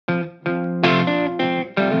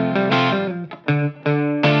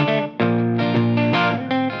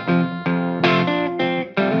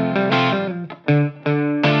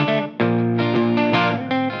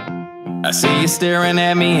I see you staring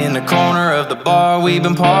at me in the corner of the bar we've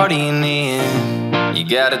been partying in. You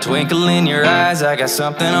got a twinkle in your eyes, I got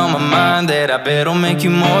something on my mind that I bet'll make you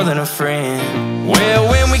more than a friend. Well,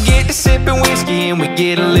 when we get to sipping whiskey and we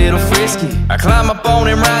get a little frisky, I climb up on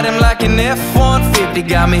him, ride him like an F150.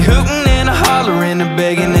 Got me hooting and hollering and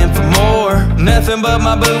begging him for more. Nothing but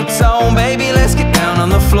my boots on, baby, let's get down on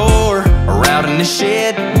the floor. Or out in the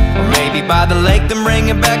shed, or maybe by the lake, then bring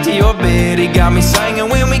it back to your bed. He got me singing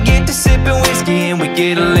when we get to sipping whiskey and we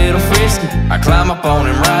get a little frisky. I climb up on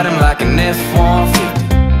him, ride him like an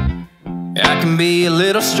F-150. I can be a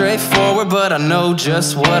little straightforward, but I know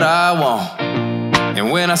just what I want.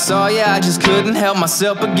 And when I saw you, I just couldn't help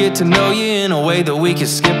myself but get to know you in a way that we could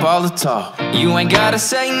skip all the talk. You ain't gotta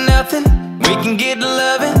say nothing, we can get to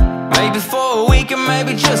loving. Maybe for a week or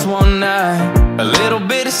maybe just one night. A little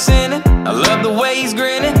bit of sinning, I love the way he's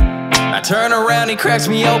grinning. I turn around, he cracks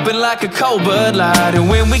me open like a cold Bud Light. And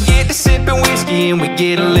when we get to sipping whiskey and we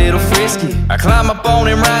get a little frisky, I climb up on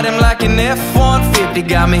him, ride him like an F-150.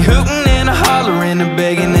 Got me hooting and hollering and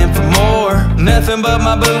begging him for more. Nothing but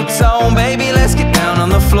my boots on, baby, let's get down on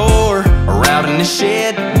the floor. Or out in the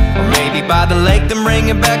shed, or maybe by the lake, then bring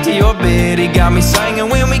it back to your bed. He got me singing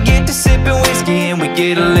when we get to sipping whiskey and we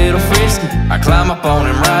get a little frisky. I climb up on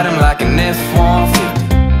him, ride him like an F-150.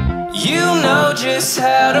 You know just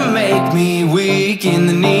how to make me weak in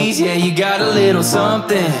the knees, yeah, you got a little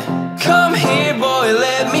something. Come here, boy,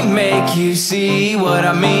 let me make you see what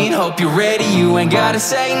I mean. Hope you're ready, you ain't gotta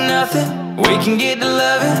say nothing. We can get to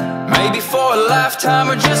loving, maybe for a lifetime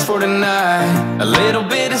or just for tonight. A little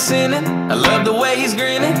bit of sinning, I love the way he's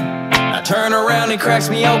grinning. I turn around, he cracks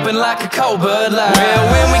me open like a cold Bud Light. Well,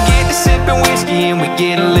 when we get to sipping whiskey and we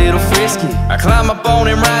get a little frisky, I climb up on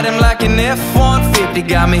him, ride him like an F-150.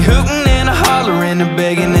 Got me hooting and hollering and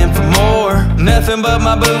begging him for more. Nothing but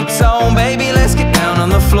my boots on, baby, let's get down on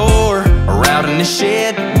the floor. Or out in the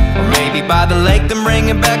shed, or maybe by the lake, then bring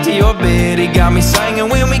it back to your bed. He got me singing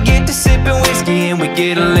when we get to sipping whiskey and we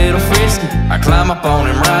get a little frisky. I climb up on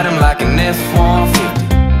him, ride him like an F-150.